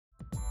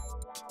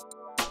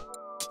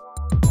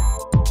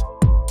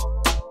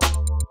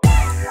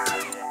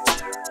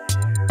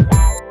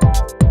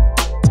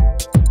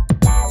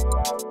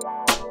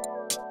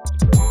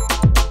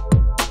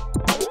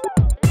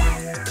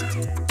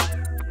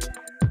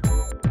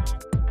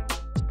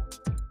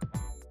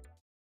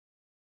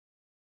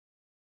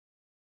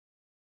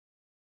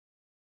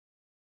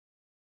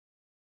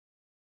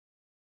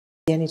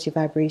energy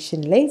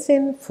vibration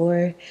Lezing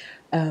voor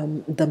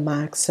de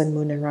Maagd, Sun,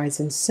 Moon en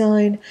Rising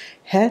Sign.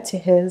 Het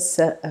is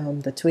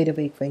de tweede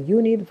week van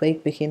juni. De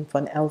week begint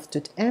van 11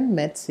 tot en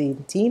met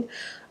 17.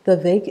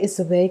 De week is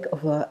de week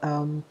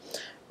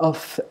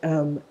of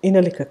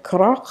innerlijke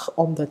kracht,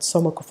 omdat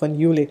sommige van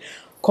jullie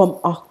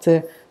komen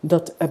achter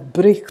dat een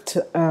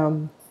bericht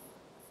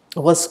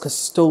was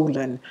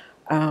gestolen.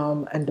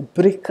 En de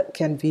bericht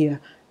kan via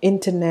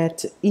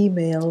internet,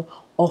 e-mail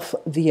of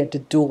via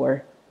de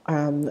deur.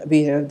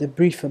 Via de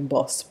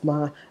brievenbus.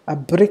 Maar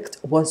een bericht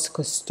was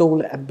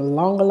gestolen. Een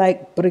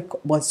belangrijk bericht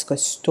was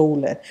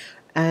gestolen.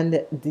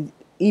 En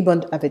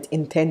iemand heeft het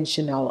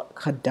intentioneel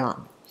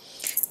gedaan.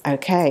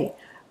 Oké.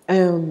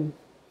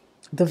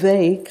 De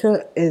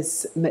week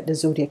is met de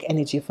zodiac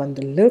energy van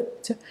de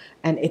lucht.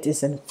 En het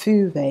is een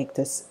vuurweek,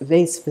 dus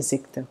wees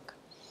voorzichtig.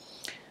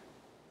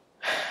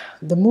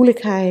 De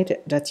moeilijkheid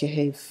dat je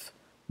heeft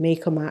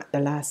meegemaakt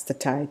de laatste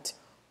tijd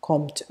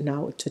komt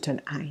nou tot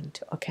een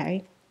eind,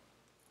 oké?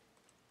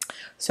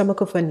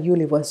 Sommige van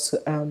jullie was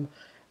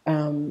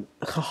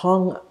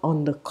gehangen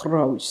aan de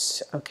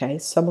kruis, oké?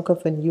 Sommige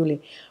van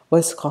jullie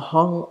was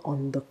gehangen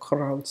aan de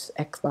kruis,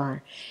 echt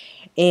waar.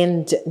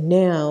 En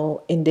nu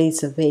in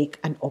deze week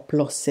een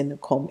oplossing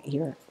komt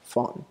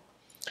hiervan.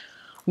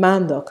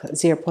 Maandag,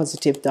 zeer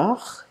positief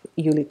dag.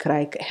 Jullie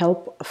krijgen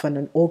hulp van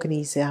een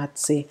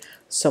organisatie.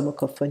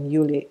 Sommige van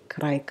jullie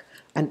krijgen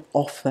een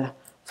offer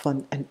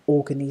van een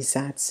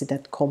organisatie.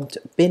 Dat komt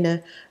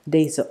binnen.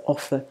 Deze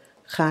offer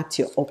gaat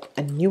je op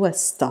een nieuwe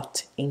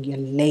start in je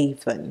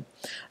leven.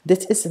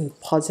 Dit is een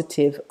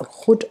positief,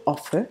 goed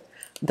offer.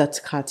 Dat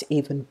gaat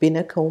even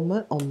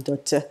binnenkomen,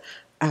 omdat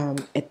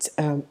het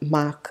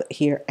maakt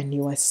hier een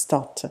nieuwe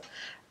start.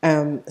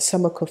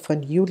 Sommige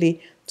van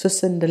jullie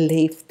tussen de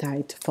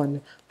leeftijd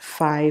van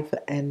 5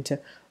 en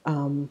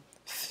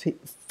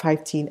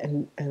 15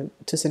 en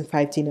tussen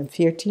 15 en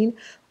 14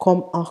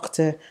 kom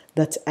achter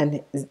dat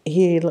een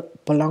heel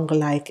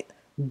belangrijk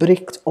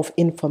bericht of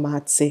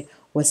informatie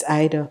was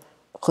either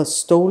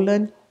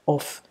gestolen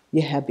of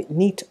je hebt het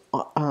niet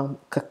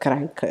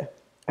gekregen.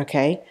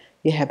 Oké?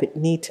 Je hebt het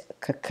niet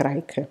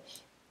gekregen.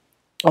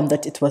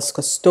 Omdat het was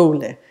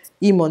gestolen.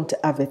 Iemand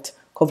heeft het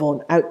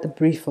gewoon uit de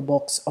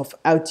brievenbox of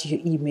uit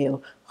je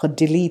e-mail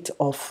gedelete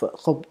of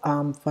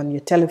van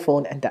je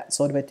telefoon en dat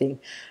soort van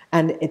dingen.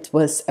 En het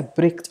was een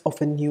bericht of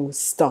een nieuwe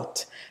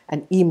start.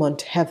 En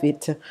iemand heeft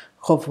het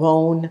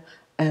gewoon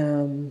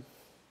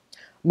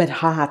met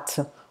haat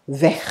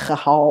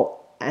weggehaald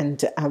en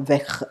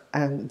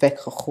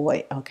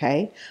weggegooid.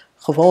 Oké?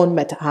 Gewoon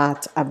met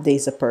haat heeft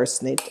deze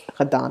persoon het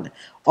gedaan.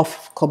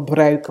 Of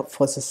gebruiken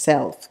voor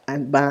zichzelf.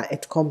 Maar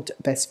het komt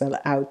best wel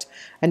uit.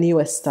 Een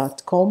nieuwe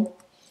start komt.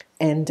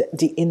 En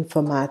die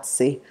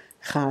informatie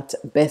gaat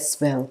best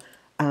wel.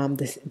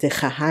 De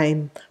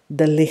geheim,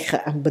 de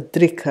liggen en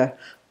bedriegen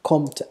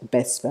komt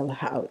best wel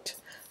uit.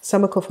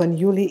 Sommige van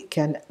jullie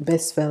kunnen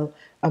best wel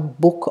een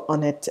boek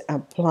aan het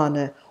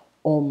plannen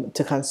om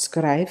te gaan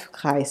schrijven.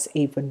 Ga eens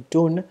even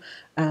doen.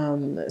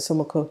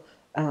 Sommigen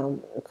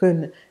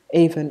kunnen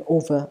even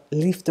over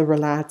liefde,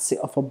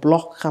 relatie of een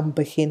blog gaan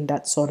beginnen.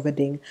 Dat soort van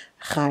dingen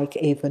ga ik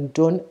even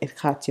doen. Het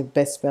gaat je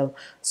best wel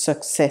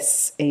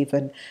succes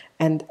even.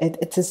 En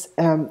het is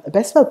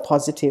best wel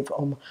positief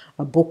om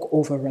een boek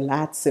over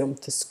relatie om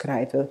te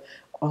schrijven.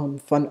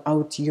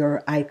 Vanuit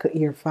je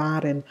eigen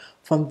ervaring.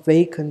 Van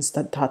wekens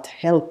dat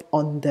helpt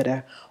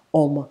anderen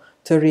om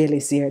te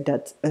realiseren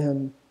dat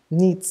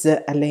niet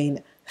ze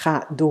alleen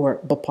gaat door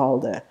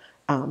bepaalde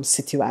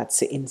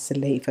situatie in zijn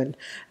leven.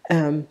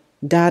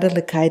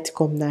 Duidelijkheid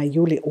komt naar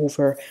jullie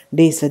over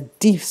deze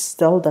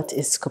diefstal dat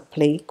is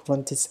gepleegd,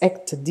 want het is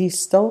echt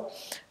diefstal.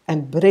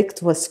 Een bericht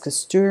was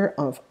gestuurd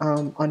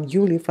aan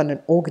jullie van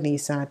een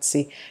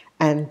organisatie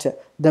en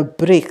de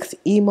bericht,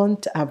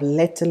 iemand heeft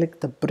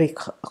letterlijk de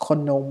bericht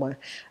genomen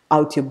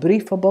uit je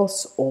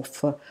brievenbus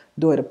of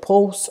door de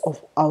post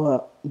of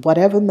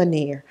whatever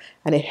manier.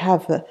 En ik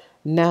heb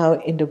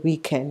nou in de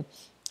weekend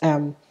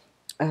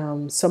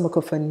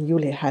sommige van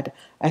jullie hadden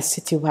een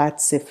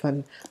situatie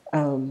van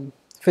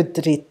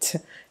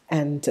verdriet.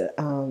 En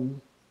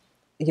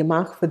je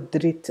mag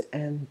verdriet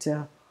en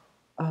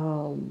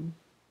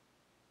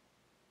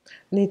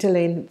niet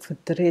alleen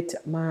verdriet,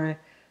 maar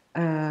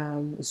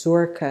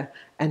zorgen.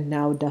 En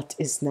nou, dat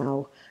is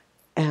nou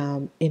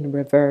in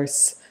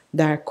reverse.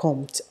 Daar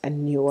komt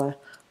een nieuwe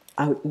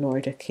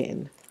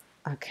uitnodiging.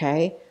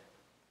 Oké?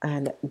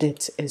 En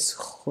dit is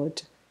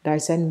goed. Daar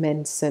zijn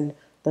mensen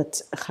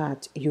dat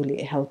gaat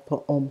jullie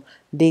helpen om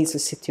deze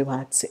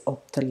situatie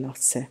op te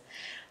lossen.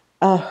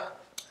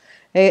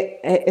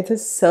 Het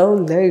is zo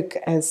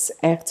leuk als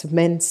echt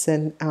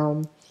mensen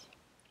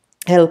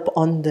helpen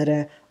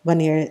anderen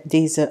wanneer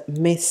deze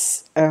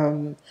mis.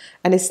 En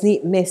het is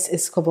niet mis, het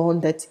is gewoon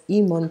dat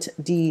iemand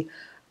die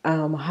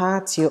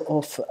haat je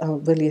of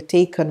wil je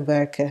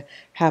tegenwerken,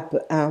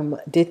 heb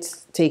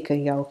dit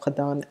tegen jou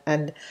gedaan.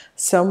 En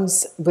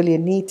soms wil je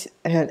niet,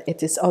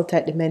 het is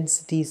altijd de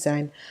mensen die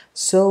zijn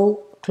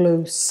zo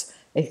close,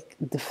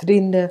 de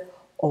vrienden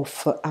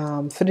of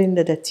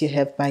vrienden dat je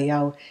hebt bij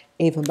jou,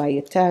 even bij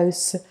je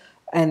thuis.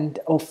 En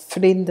of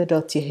vrienden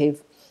dat je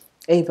heeft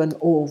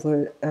even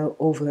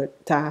over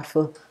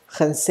tafel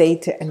gaan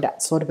zitten en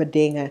dat soort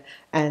dingen.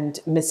 En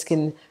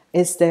misschien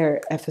is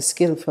er een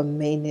verschil van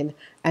mening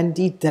en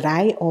die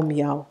draait om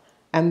jou.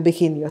 En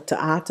begin je te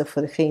aten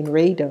voor geen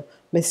reden.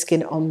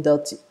 Misschien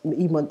omdat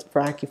iemand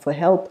vraagt je voor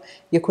hulp.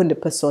 Je kunt de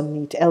persoon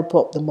niet helpen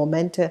op de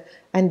momenten.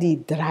 En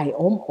die draait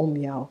om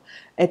jou.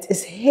 Het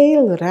is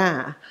heel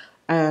raar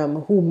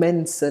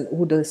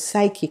hoe de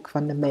psychiek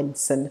van de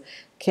mensen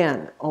kan.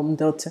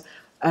 Omdat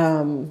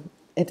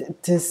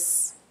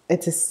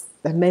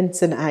de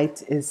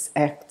mensenheid is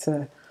echt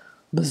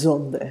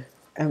bijzonder.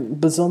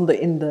 Bijzonder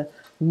in de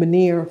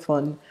manier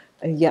van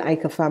je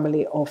eigen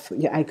familie of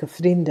je eigen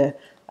vrienden.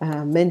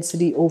 Mensen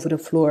die over de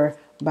vloer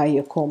bij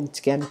je komt,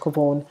 kan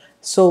gewoon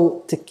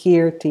zo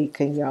tekeer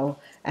tegen jou.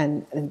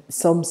 En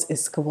soms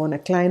is gewoon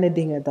een kleine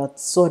dingen dat,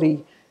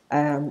 sorry,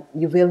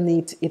 je wil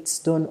niet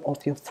iets doen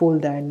of je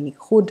voelt daar niet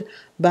goed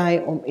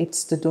bij om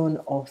iets te doen.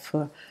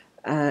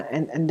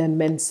 En dan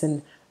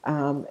mensen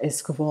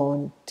is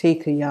gewoon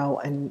tegen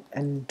jou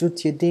en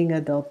doet je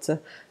dingen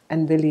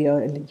en wil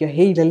je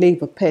hele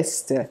leven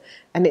pesten.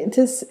 En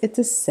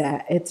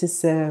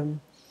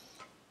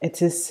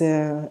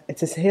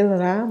het is heel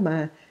raar,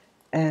 maar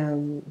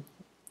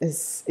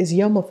is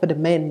jammer voor de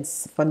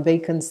mens.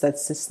 Vanwege dat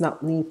ze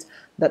snapt niet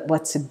dat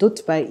wat ze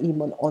doet bij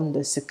iemand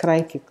anders, ze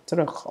krijgt ik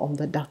terug,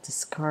 omdat dat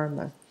is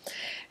karma.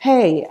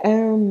 Hey,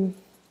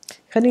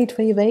 geniet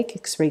van je week.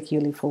 Ik spreek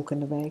jullie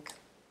volgende week.